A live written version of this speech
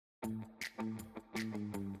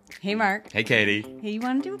Hey, Mark. Hey, Katie. Hey, you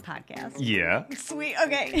want to do a podcast? Yeah. Sweet.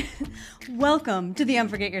 Okay. Welcome to the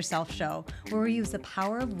Unforget Yourself show, where we use the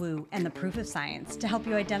power of woo and the proof of science to help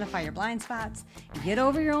you identify your blind spots, get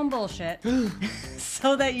over your own bullshit,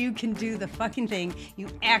 so that you can do the fucking thing you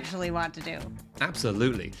actually want to do.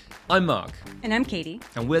 Absolutely. I'm Mark. And I'm Katie.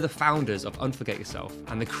 And we're the founders of Unforget Yourself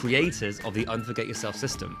and the creators of the Unforget Yourself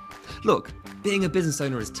system. Look, being a business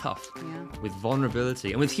owner is tough. Yeah. With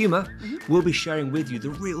vulnerability and with humor, we'll be sharing with you the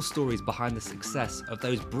real stories behind the success of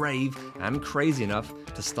those brave and crazy enough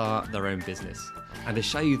to start their own business. And to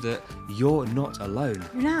show you that you're not alone.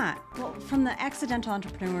 You're not. Well, from the accidental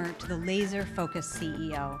entrepreneur to the laser-focused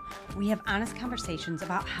CEO, we have honest conversations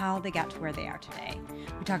about how they got to where they are today.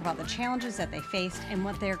 We talk about the challenges that they faced and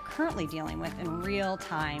what they're currently dealing with in real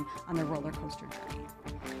time on their roller coaster journey.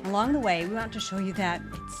 Along the way, we want to show you that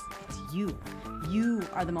it's you. You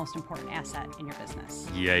are the most important asset in your business.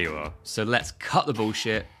 Yeah, you are. So let's cut the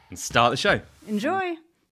bullshit and start the show. Enjoy.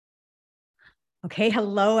 Okay,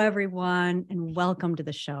 hello everyone, and welcome to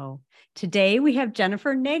the show. Today we have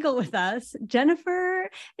Jennifer Nagel with us. Jennifer,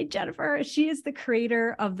 she is the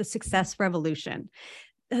creator of the Success Revolution.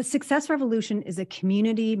 The Success Revolution is a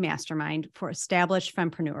community mastermind for established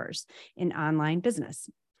fempreneurs in online business.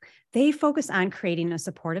 They focus on creating a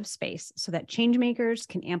supportive space so that changemakers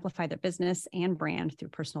can amplify their business and brand through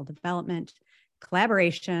personal development,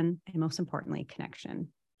 collaboration, and most importantly, connection.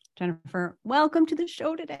 Jennifer, welcome to the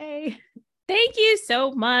show today. Thank you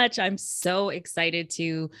so much. I'm so excited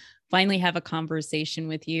to finally have a conversation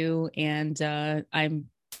with you, and I'm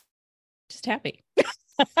just happy.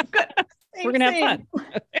 We're going to have fun.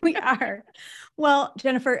 We are. Well,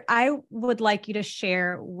 Jennifer, I would like you to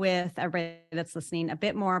share with everybody that's listening a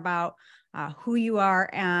bit more about who you are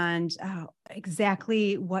and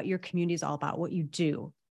exactly what your community is all about, what you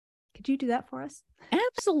do. Could you do that for us?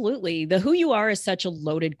 Absolutely. The who you are is such a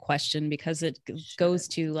loaded question because it goes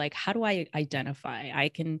to like, how do I identify? I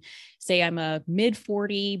can say I'm a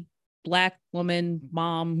mid-40 Black woman,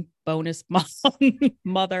 mom, bonus mom,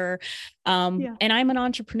 mother, and I'm an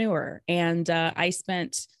entrepreneur. And I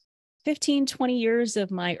spent 15, 20 years of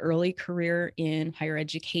my early career in higher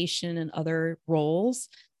education and other roles,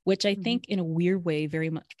 which I think in a weird way very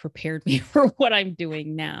much prepared me for what I'm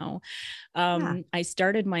doing now. I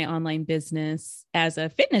started my online business as a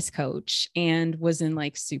fitness coach and was in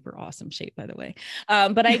like super awesome shape, by the way.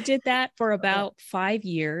 But I did that for about 5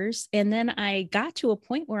 years. And then I got to a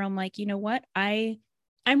point where I'm like, you know what? I'm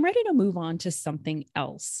ready to move on to something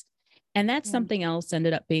else. And that something else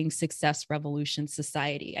ended up being Success Revolution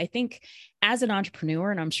Society. I think as an entrepreneur,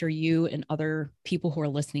 and I'm sure you and other people who are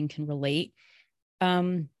listening can relate,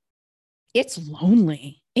 it's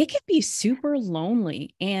lonely. It can be super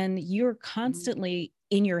lonely. And you're constantly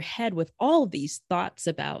in your head with all of these thoughts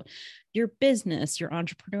about your business, your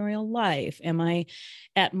entrepreneurial life. Am I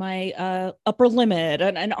at my upper limit?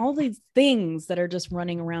 And all these things that are just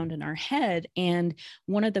running around in our head. And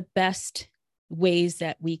one of the best ways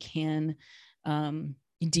that we can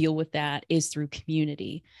deal with that is through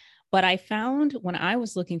community. But I found when I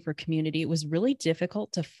was looking for community, it was really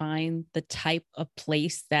difficult to find the type of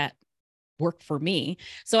place that worked for me.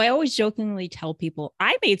 So I always jokingly tell people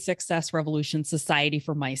I made Success Revolution Society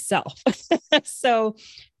for myself. So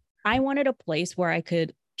I wanted a place where I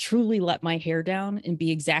could truly let my hair down and be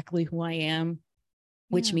exactly who I am,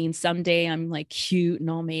 which means someday I'm like cute and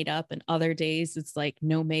all made up, and other days it's like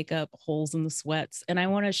no makeup, holes in the sweats. And I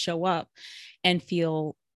want to show up and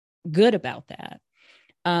feel good about that.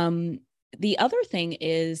 The other thing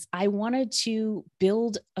is I wanted to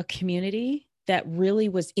build a community that really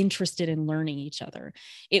was interested in learning each other,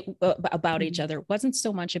 about each other. It wasn't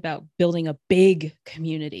so much about building a big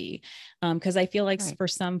community, because I feel like for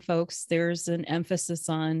some folks, there's an emphasis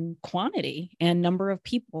on quantity and number of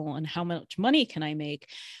people and how much money can I make.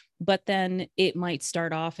 But then it might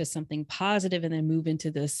start off as something positive and then move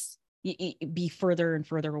into this, be further and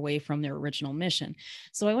further away from their original mission.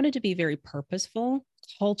 So I wanted to be very purposeful.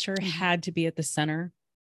 Culture had to be at the center.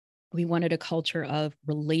 We wanted a culture of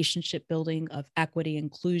relationship building, of equity,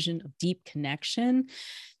 inclusion, of deep connection,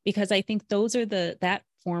 because I think those are that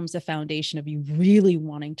forms a foundation of you really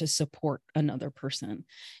wanting to support another person.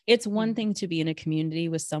 It's one thing to be in a community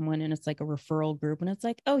with someone and it's like a referral group and it's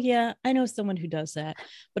like, oh yeah, I know someone who does that.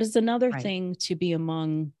 But it's another thing to be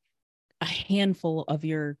among a handful of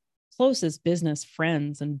your closest business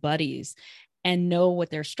friends and buddies and know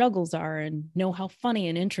what their struggles are and know how funny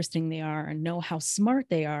and interesting they are and know how smart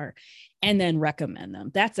they are and then recommend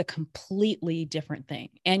them. That's a completely different thing.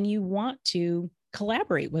 And you want to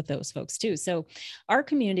collaborate with those folks too. So our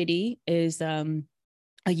community is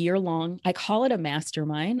a year long. I call it a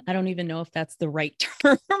mastermind. I don't even know if that's the right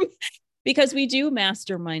term because we do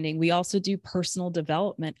masterminding. We also do personal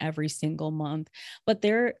development every single month, but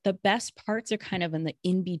the best parts are kind of in the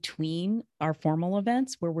in between our formal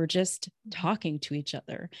events where we're just talking to each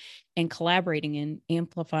other and collaborating and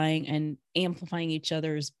amplifying each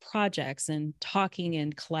other's projects and talking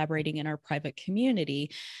and collaborating in our private community.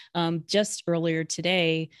 Just earlier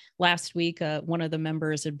today, last week, one of the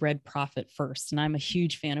members had read Profit First, and I'm a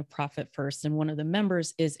huge fan of Profit First. And one of the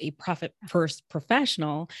members is a Profit First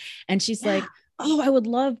professional. And she's like, oh, I would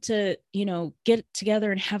love to, get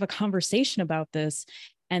together and have a conversation about this.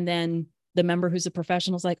 And then the member who's a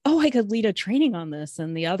professional is like, oh, I could lead a training on this.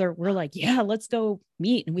 And the other, we're like, yeah, let's go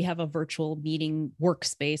meet. And we have a virtual meeting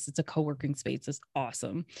workspace. It's a co-working space. It's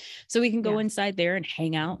awesome. So we can go inside there and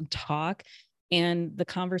hang out and talk. And the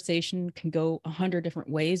conversation can go 100 different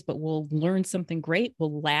ways, but we'll learn something great.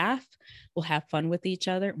 We'll laugh, we'll have fun with each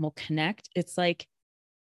other, and we'll connect. It's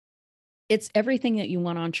everything that you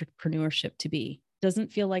want entrepreneurship to be.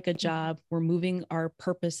 Doesn't feel like a job. We're moving our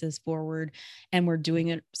purposes forward, and we're doing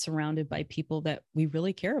it surrounded by people that we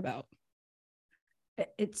really care about.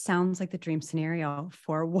 It sounds like the dream scenario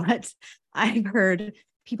for what I've heard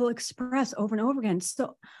people express over and over again.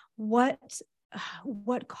 So what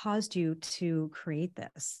caused you to create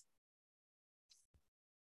this?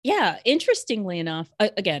 Yeah, interestingly enough,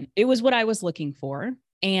 again, it was what I was looking for.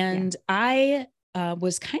 And I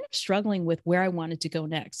was kind of struggling with where I wanted to go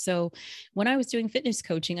next. So when I was doing fitness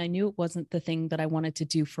coaching, I knew it wasn't the thing that I wanted to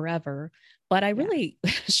do forever, but I really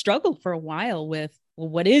struggled for a while with, well,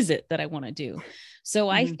 what is it that I want to do? So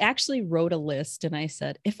I actually wrote a list and I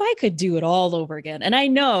said, if I could do it all over again. And I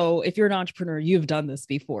know if you're an entrepreneur, you've done this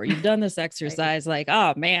before, you've done this exercise, like,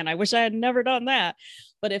 oh man, I wish I had never done that.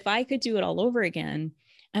 But if I could do it all over again,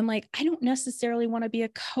 I'm like, I don't necessarily want to be a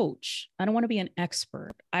coach. I don't want to be an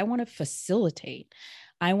expert. I want to facilitate.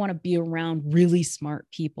 I want to be around really smart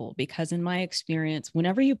people, because in my experience,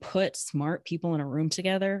 whenever you put smart people in a room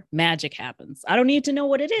together, magic happens. I don't need to know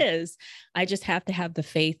what it is. I just have to have the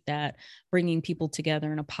faith that bringing people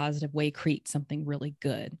together in a positive way creates something really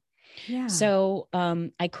good. Yeah. So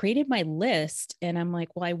I created my list and I'm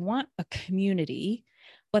like, well, I want a community.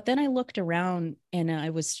 But then I looked around and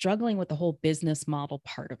I was struggling with the whole business model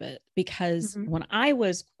part of it, because when I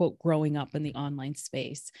was, quote, growing up in the online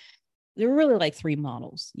space, there were really like three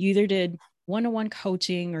models. You either did one-on-one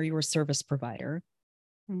coaching or you were a service provider.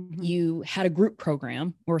 You had a group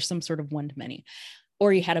program or some sort of one-to-many,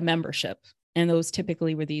 or you had a membership. And those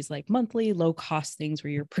typically were these like monthly low cost things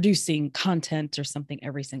where you're producing content or something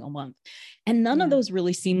every single month. And none of those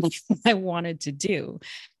really seemed like what I wanted to do.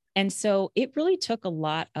 And so it really took a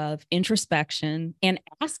lot of introspection and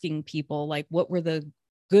asking people like, what were the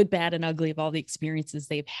good, bad, and ugly of all the experiences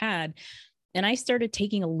they've had. And I started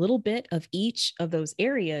taking a little bit of each of those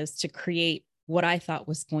areas to create what I thought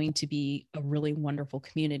was going to be a really wonderful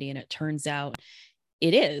community. And it turns out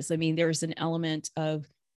it is. I mean, there's an element of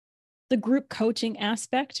the group coaching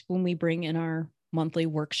aspect when we bring in our monthly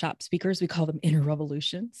workshop speakers. We call them Inner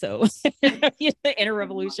Revolution. So the Inner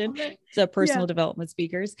Revolution, the personal development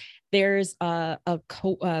speakers. There's our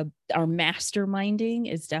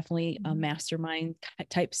masterminding is definitely a mastermind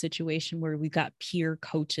type situation where we've got peer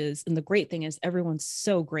coaches. And the great thing is everyone's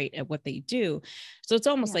so great at what they do. So it's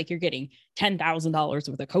almost like you're getting $10,000 worth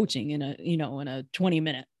of coaching in a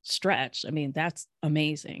 20-minute stretch. I mean, that's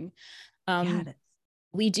amazing.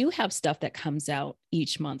 We do have stuff that comes out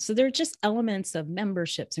each month. So there are just elements of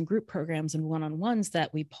memberships and group programs and one-on-ones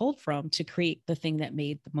that we pulled from to create the thing that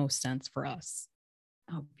made the most sense for us.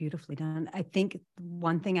 Oh, beautifully done. I think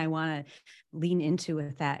one thing I want to lean into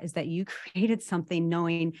with that is that you created something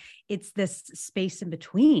knowing it's this space in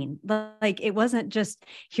between. Like it wasn't just,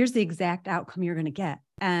 here's the exact outcome you're going to get.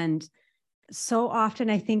 And so often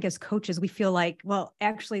I think as coaches, we feel like, well,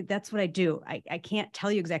 actually, that's what I do. I can't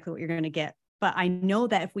tell you exactly what you're going to get. But I know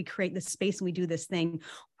that if we create this space and we do this thing,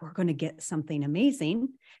 we're going to get something amazing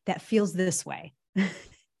that feels this way.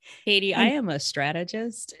 Katie, I am a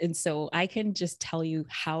strategist. And so I can just tell you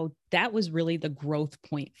how that was really the growth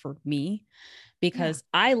point for me, because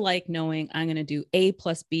I like knowing I'm going to do A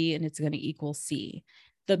plus B and it's going to equal C.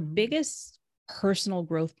 The biggest personal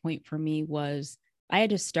growth point for me was I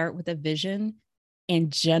had to start with a vision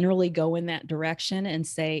and generally go in that direction and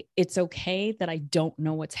say, it's okay that I don't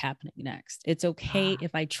know what's happening next. It's okay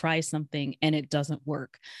if I try something and it doesn't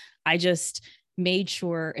work. I just made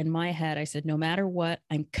sure in my head, I said, no matter what,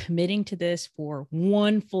 I'm committing to this for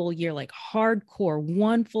one full year, like hardcore,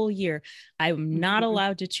 one full year. I'm not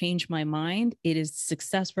allowed to change my mind. It is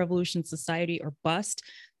Success Revolution Society or bust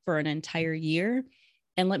for an entire year.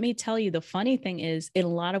 And let me tell you, the funny thing is, in a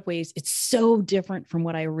lot of ways, it's so different from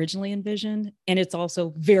what I originally envisioned. And it's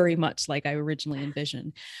also very much like I originally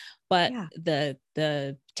envisioned. But Yeah.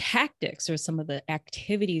 the tactics or some of the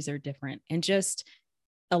activities are different. And just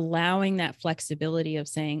allowing that flexibility of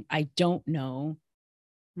saying, I don't know.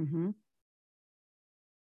 Mm-hmm.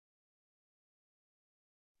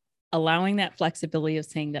 Allowing that flexibility of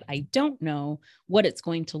saying that I don't know what it's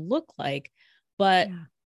going to look like. But Yeah.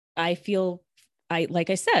 I feel like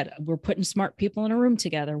I said, we're putting smart people in a room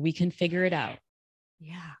together. We can figure it out.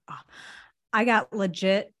 Yeah. Oh, I got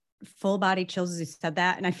legit full body chills as you said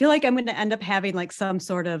that. And I feel like I'm going to end up having like some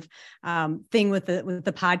sort of thing with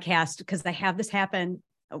the podcast, because I have this happen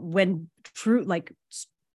when true, like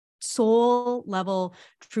soul level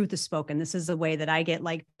truth is spoken. This is a way that I get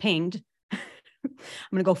like pinged. I'm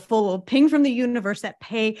going to go full ping from the universe that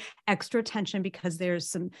pay extra attention, because there's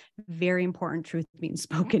some very important truth being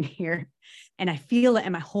spoken here. And I feel it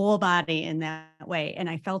in my whole body in that way. And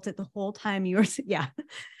I felt it the whole time you were, yeah.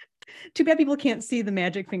 Too bad people can't see the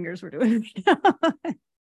magic fingers we're doing.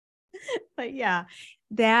 But yeah,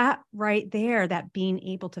 that right there, that being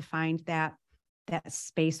able to find that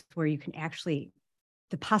space where you can actually,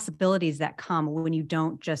 the possibilities that come when you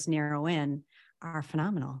don't just narrow in are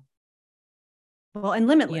phenomenal. Well, and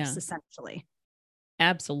limitless, essentially.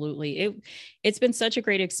 Absolutely. It's been such a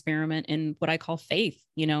great experiment in what I call faith,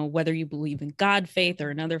 whether you believe in God faith or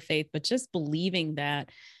another faith, but just believing that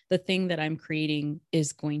the thing that I'm creating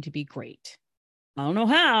is going to be great. I don't know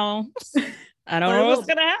how. I don't know what's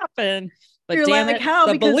going to happen. But you're damn like, it, how?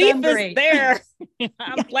 the Because belief I'm is there.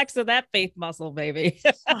 I'm flexing that faith muscle, baby.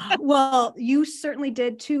 Well, you certainly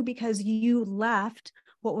did too, because you left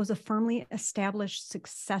what was a firmly established,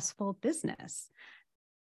 successful business.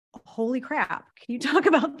 Holy crap. Can you talk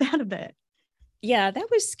about that a bit? Yeah, that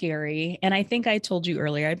was scary. And I think I told you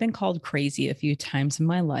earlier, I've been called crazy a few times in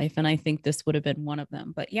my life. And I think this would have been one of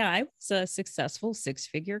them. But yeah, I was a successful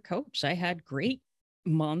 6-figure coach. I had great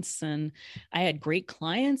months and I had great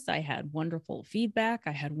clients. I had wonderful feedback.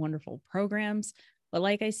 I had wonderful programs. But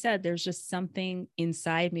like I said, there's just something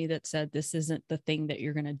inside me that said, this isn't the thing that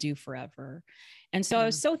you're going to do forever. And so I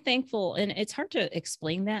was so thankful. And it's hard to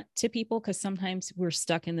explain that to people, because sometimes we're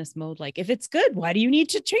stuck in this mode. Like, if it's good, why do you need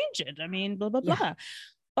to change it? I mean, blah, blah, blah.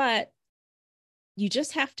 But you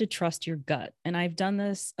just have to trust your gut. And I've done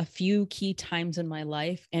this a few key times in my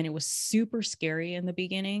life, and it was super scary in the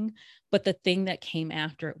beginning, but the thing that came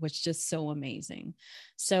after it was just so amazing.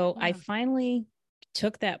 So I finally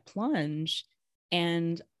took that plunge,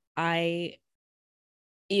 and I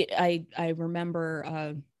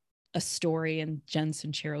remember a story in Jen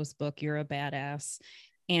Sincero's book, You're a Badass.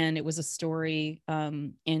 And it was a story.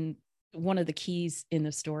 And one of the keys in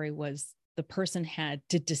the story was the person had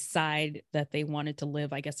to decide that they wanted to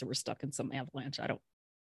live. I guess they were stuck in some avalanche. I don't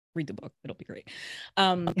read the book. It'll be great.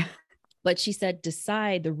 But she said,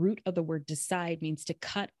 decide, the root of the word decide means to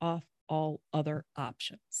cut off all other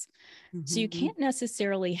options. Mm-hmm. So you can't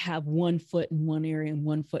necessarily have one foot in one area and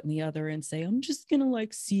one foot in the other and say, I'm just going to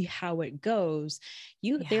like see how it goes.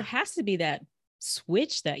 There has to be that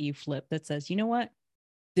switch that you flip that says, you know what,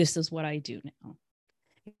 this is what I do now.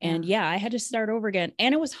 And I had to start over again.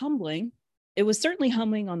 And it was humbling. It was certainly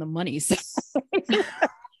humbling on the money side.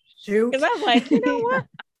 Because I'm like, you know what?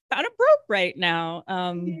 I'm kind of broke right now.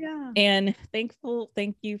 And thank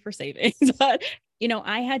you for saving. But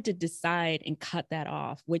I had to decide and cut that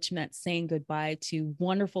off, which meant saying goodbye to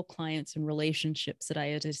wonderful clients and relationships that I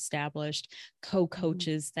had established,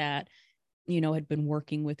 co-coaches that, had been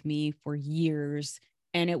working with me for years.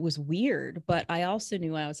 And it was weird, but I also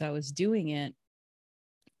knew as I was doing it,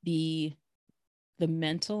 the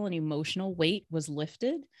mental and emotional weight was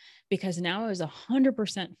lifted, because now I was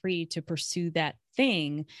 100% free to pursue that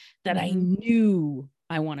thing that I knew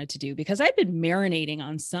I wanted to do, because I've been marinating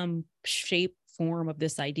on some shape form of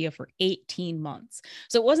this idea for 18 months.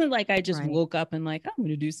 So it wasn't like I just woke up and like, I'm going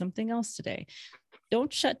to do something else today.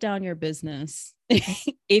 Don't shut down your business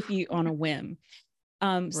if you on a whim.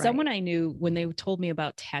 Someone I knew, when they told me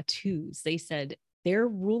about tattoos, they said their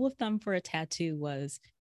rule of thumb for a tattoo was,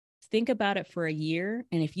 think about it for a year.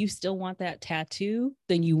 And if you still want that tattoo,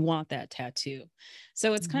 then you want that tattoo.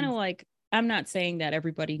 So it's kind of like, I'm not saying that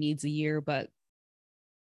everybody needs a year, but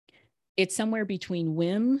it's somewhere between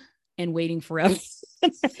whim and waiting forever.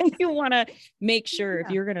 You want to make sure if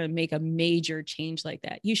you're going to make a major change like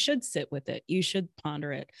that, you should sit with it. You should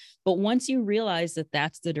ponder it. But once you realize that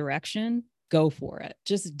that's the direction, go for it.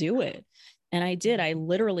 Just do it. And I did. I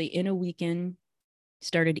literally in a weekend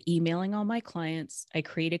started emailing all my clients. I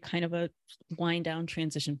created kind of a wind down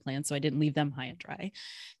transition plan, so I didn't leave them high and dry.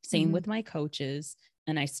 Same with my coaches.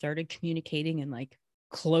 And I started communicating and like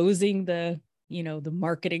closing the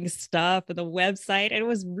marketing stuff and the website. And it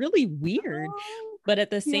was really weird. But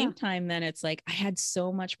at the same time, then it's like, I had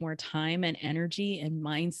so much more time and energy and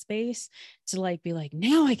mind space to like, be like,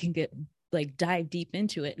 now I can get like dive deep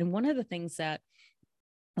into it. And one of the things that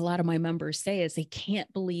a lot of my members say is they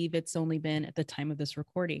can't believe it's only been, at the time of this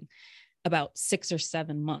recording, about 6 or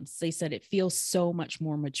 7 months. They said it feels so much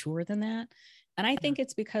more mature than that. And I think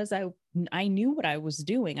it's because I knew what I was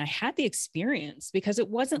doing. I had the experience, because it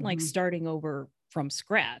wasn't like starting over from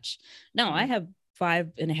scratch. No, I have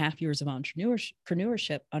 5.5 years of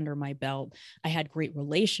entrepreneurship under my belt. I had great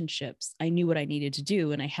relationships. I knew what I needed to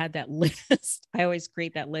do. And I had that list. I always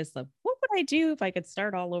create that list of what would I do if I could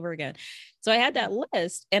start all over again? So I had that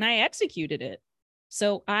list and I executed it.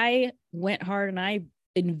 So I went hard and I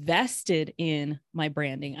invested in my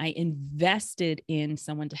branding. I invested in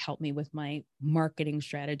someone to help me with my marketing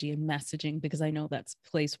strategy and messaging, because I know that's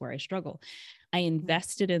a place where I struggle. I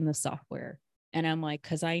invested in the software. And I'm like,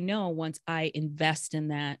 because I know once I invest in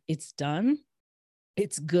that, it's done,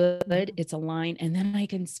 it's good, it's aligned. And then I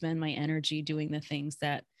can spend my energy doing the things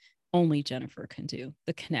that only Jennifer can do,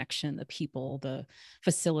 the connection, the people, the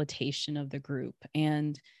facilitation of the group.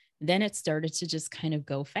 And then it started to just kind of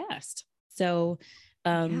go fast. So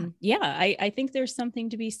I think there's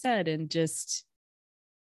something to be said in just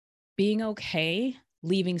being okay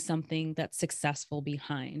leaving something that's successful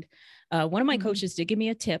behind. One of my coaches did give me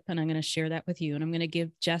a tip, and I'm going to share that with you. And I'm going to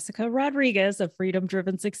give Jessica Rodriguez of Freedom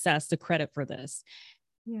Driven Success the credit for this.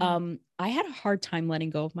 I had a hard time letting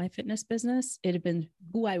go of my fitness business. It had been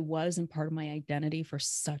who I was and part of my identity for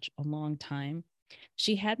such a long time.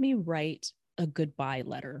 She had me write a goodbye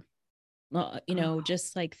letter,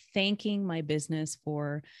 just like thanking my business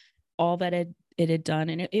for all that it had done.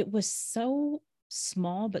 And it was so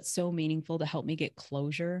small, but so meaningful to help me get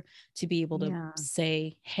closure, to be able to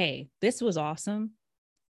say, hey, this was awesome,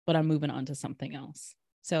 but I'm moving on to something else.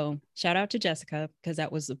 So shout out to Jessica, because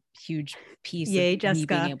that was a huge piece of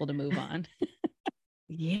Jessica. Me being able to move on.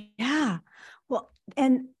 Yeah. Well,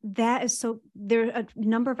 and that is there are a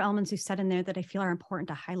number of elements you said in there that I feel are important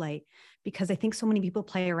to highlight, because I think so many people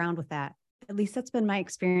play around with that. At least that's been my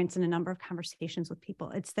experience in a number of conversations with people.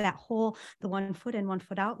 It's that whole, the 1 foot in, 1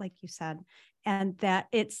 foot out, like you said, and that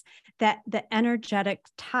it's that the energetic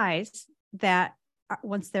ties that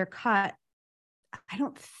once they're cut, I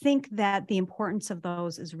don't think that the importance of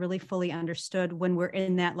those is really fully understood when we're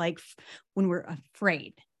in that, like when we're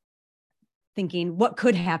afraid, thinking, what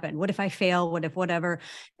could happen? What if I fail? What if whatever?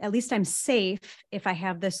 At least I'm safe if I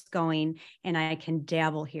have this going and I can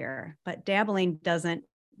dabble here. But dabbling doesn't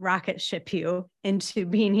rocket ship you into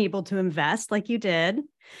being able to invest like you did,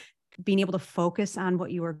 being able to focus on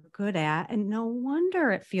what you were good at. And no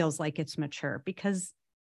wonder it feels like it's mature, because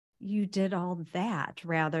you did all that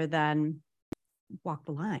rather than walk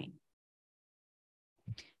the line.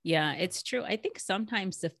 Yeah, it's true. I think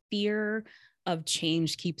sometimes the fear of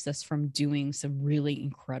change keeps us from doing some really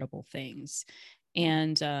incredible things.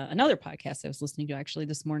 And another podcast I was listening to actually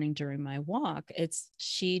this morning during my walk,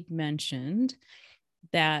 she'd mentioned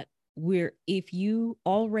that if you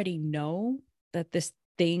already know that this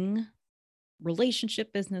thing,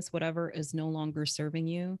 relationship, business, whatever, is no longer serving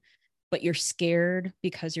you, but you're scared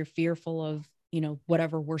because you're fearful of,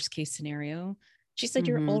 whatever worst case scenario, she said,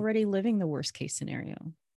 you're already living the worst case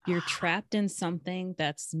scenario. You're trapped in something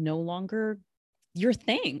that's no longer your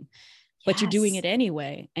thing, but you're doing it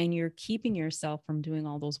anyway. And you're keeping yourself from doing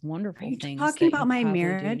all those wonderful things. Talking about my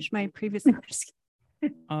marriage, my previous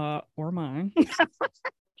or mine.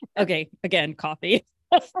 Okay. Again, coffee.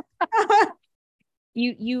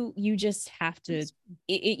 You just have to,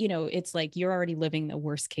 it's like you're already living the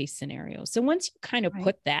worst case scenario. So once you kind of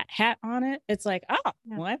put that hat on it, it's like,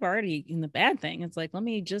 well, I've already in the bad thing. It's like, let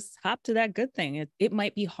me just hop to that good thing. It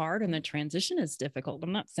might be hard and the transition is difficult.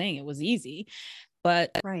 I'm not saying it was easy,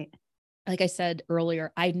 but like I said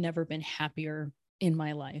earlier, I've never been happier in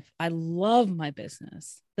my life. I love my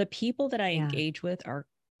business. The people that I engage with are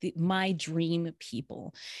my dream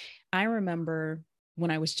people. I remember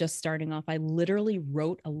when I was just starting off, I literally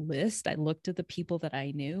wrote a list. I looked at the people that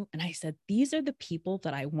I knew and I said, these are the people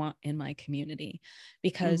that I want in my community,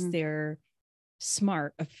 because they're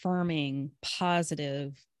smart, affirming,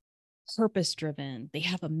 positive, purpose-driven. They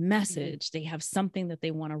have a message. They have something that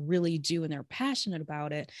they want to really do and they're passionate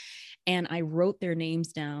about it. And I wrote their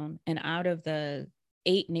names down. And out of the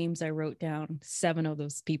 8 names I wrote down, 7 of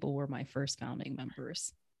those people were my first founding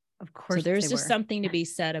members. Of course. So there's just something to be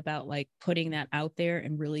said about like putting that out there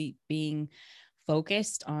and really being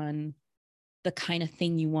focused on the kind of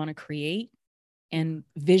thing you want to create and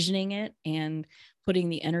visioning it and putting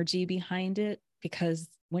the energy behind it, because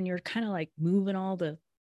when you're kind of like moving all the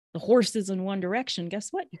horses in one direction, guess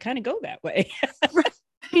what? You kind of go that way.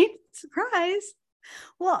 Right? Surprise.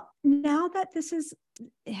 Well, now that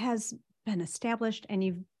has been established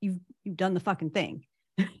and you've done the fucking thing.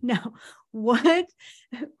 Now, what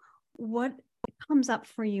comes up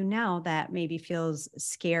for you now that maybe feels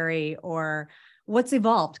scary, or what's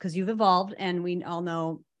evolved? Because you've evolved, and we all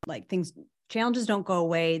know like challenges don't go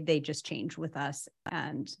away. They just change with us.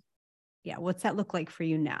 And yeah, what's that look like for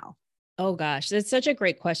you now? Oh gosh, that's such a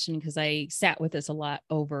great question, because I sat with this a lot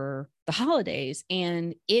over the holidays,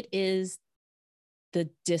 and it is the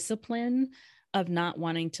discipline of not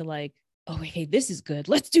wanting to like, oh, hey, this is good.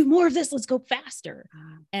 Let's do more of this. Let's go faster.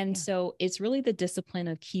 And so it's really the discipline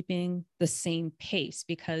of keeping the same pace,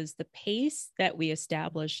 because the pace that we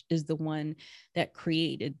established is the one that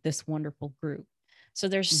created this wonderful group. So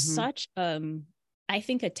there's such, I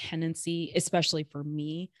think, a tendency, especially for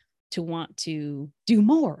me, to want to do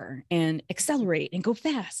more and accelerate and go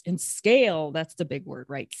fast and scale. That's the big word,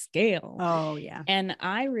 right? Scale. Oh, yeah. And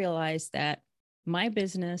I realized that my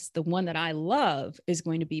business, the one that I love, is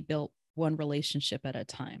going to be built one relationship at a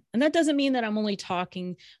time. And that doesn't mean that I'm only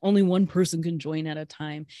one person can join at a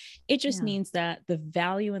time. It just means that the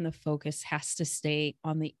value and the focus has to stay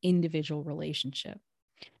on the individual relationship.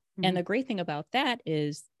 And the great thing about that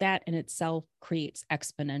is that in itself creates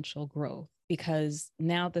exponential growth, because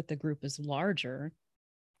now that the group is larger,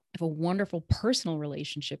 I have a wonderful personal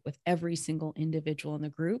relationship with every single individual in the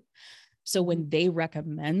group. So when they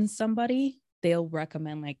recommend somebody, they'll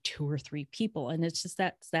recommend like 2 or 3 people. And it's just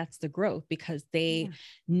that's the growth, because they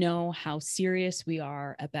know how serious we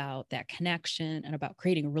are about that connection and about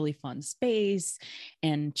creating a really fun space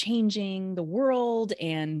and changing the world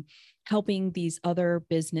and helping these other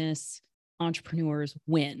business entrepreneurs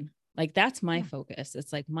win. Like that's my focus.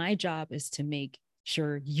 It's like my job is to make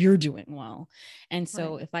sure you're doing well. And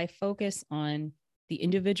so if I focus on the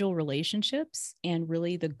individual relationships and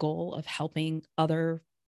really the goal of helping other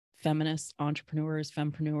feminist entrepreneurs,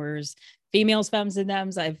 fempreneurs, females, femmes and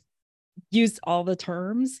thems, I've used all the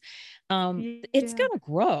terms. It's going to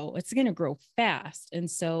grow. It's going to grow fast. And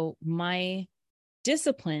so my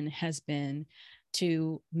discipline has been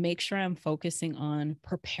to make sure I'm focusing on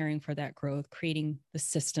preparing for that growth, creating the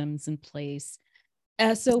systems in place,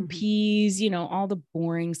 SOPs, all the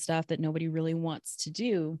boring stuff that nobody really wants to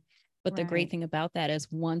do. But the great thing about that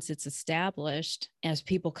is once it's established, as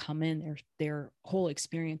people come in, their whole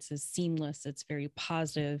experience is seamless. It's very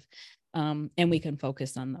positive, and we can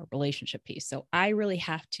focus on the relationship piece. So I really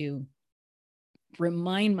have to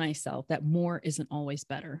remind myself that more isn't always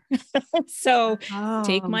better. So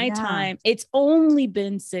take my time. It's only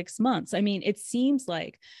been 6 months. I mean, it seems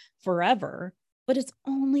like forever, but it's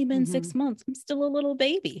only been 6 months. I'm still a little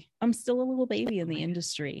baby. In the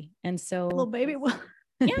industry. And so little baby.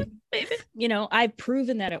 Yeah, baby. I've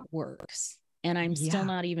proven that it works, and I'm still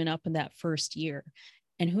not even up in that first year.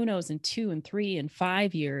 And who knows, in 2 and 3 and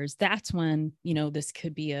 5 years, that's when, this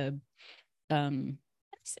could be a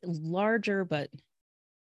larger, but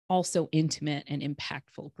also intimate and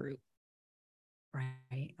impactful group.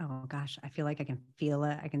 Right. Oh gosh. I feel like I can feel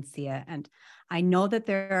it. I can see it. And I know that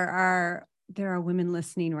there are women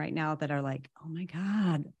listening right now that are like, oh my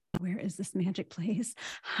God, where is this magic place?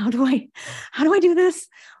 How do I do this?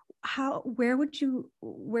 Where would you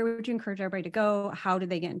encourage everybody to go? How do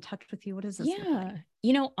they get in touch with you? What is this? Yeah.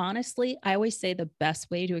 Honestly, I always say the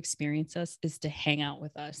best way to experience us is to hang out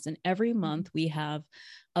with us. And every month we have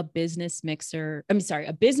a business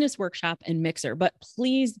workshop and mixer, but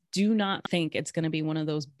please do not think it's going to be one of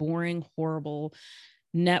those boring, horrible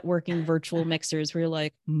networking virtual mixers where you're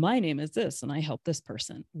like, my name is this and I help this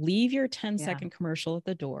person. Leave your 10-second commercial at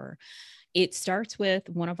the door. It starts with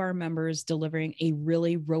one of our members delivering a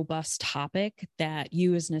really robust topic that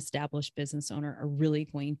you as an established business owner are really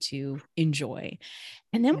going to enjoy.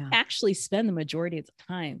 And then we actually spend the majority of the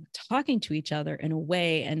time talking to each other in a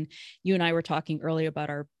way. And you and I were talking earlier about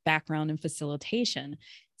our background in facilitation.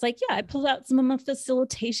 It's like, I pulled out some of my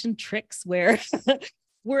facilitation tricks where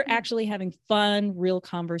we're actually having fun, real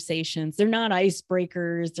conversations. They're not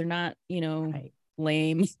icebreakers. They're not,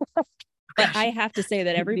 lame. But I have to say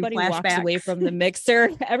that everybody walks away from the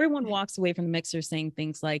mixer. Everyone walks away from the mixer saying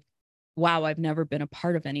things like, wow, I've never been a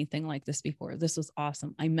part of anything like this before. This was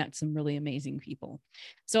awesome. I met some really amazing people.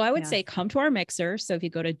 So I would say come to our mixer. So if you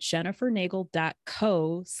go to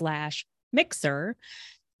jennifernagel.co/mixer,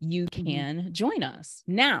 you can join us.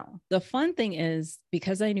 Now, the fun thing is,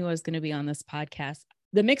 because I knew I was going to be on this podcast,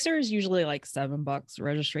 the mixer is usually like $7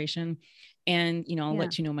 registration. And, I'll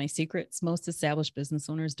let you know my secrets. Most established business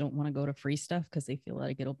owners don't want to go to free stuff because they feel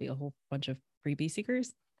like it'll be a whole bunch of freebie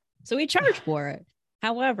seekers. So we charge for it.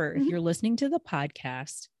 However, if you're listening to the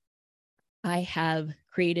podcast, I have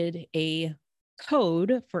created a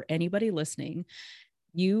code for anybody listening,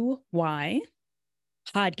 UY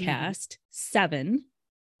podcast 7,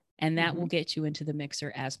 and that will get you into the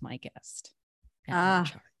mixer as my guest.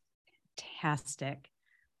 Fantastic.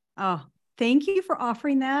 Oh, thank you for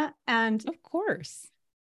offering that. And of course,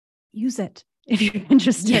 use it if you're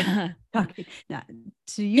interested. Talking now,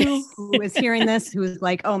 to you who is hearing this, who is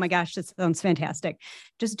like, oh my gosh, this sounds fantastic.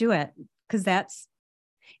 Just do it. Because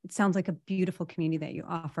it sounds like a beautiful community that you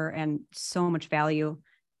offer and so much value.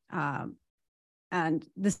 And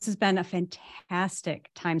this has been a fantastic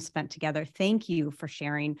time spent together. Thank you for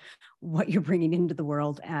sharing what you're bringing into the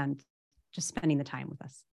world and just spending the time with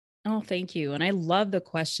us. Oh, thank you. And I love the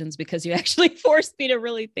questions because you actually forced me to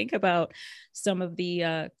really think about some of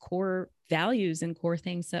the core values and core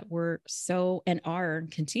things that were so and are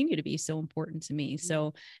and continue to be so important to me.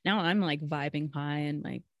 So now I'm like vibing high and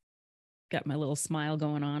like got my little smile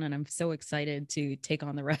going on, and I'm so excited to take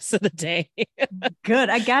on the rest of the day. Good.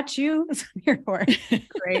 I got you. That's what I'm here for.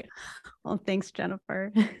 Great. Well, thanks,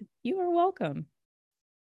 Jennifer. You are welcome.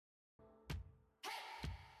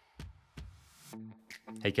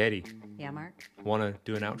 Hey, Katie. Yeah, Mark. Want to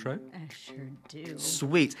do an outro? I sure do.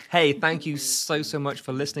 Sweet. Hey, thank you so much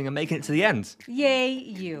for listening and making it to the end. Yay,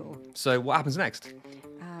 you. So what happens next?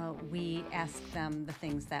 We ask them the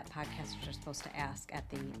things that podcasters are supposed to ask at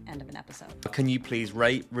the end of an episode. Can you please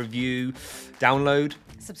rate, review, download?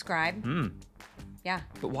 Subscribe. Yeah.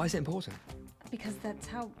 But why is it important? Because that's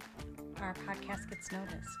how our podcast gets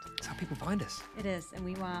noticed. That's how people find us. It is. And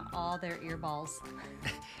we want all their earballs.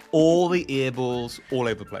 All the earballs all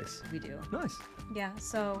over the place. We do. Nice. Yeah.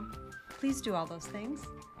 So please do all those things.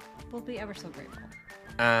 We'll be ever so grateful.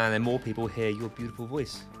 And then more people hear your beautiful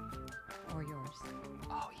voice. Or yours.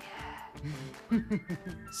 Oh, yeah.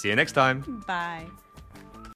 See you next time. Bye.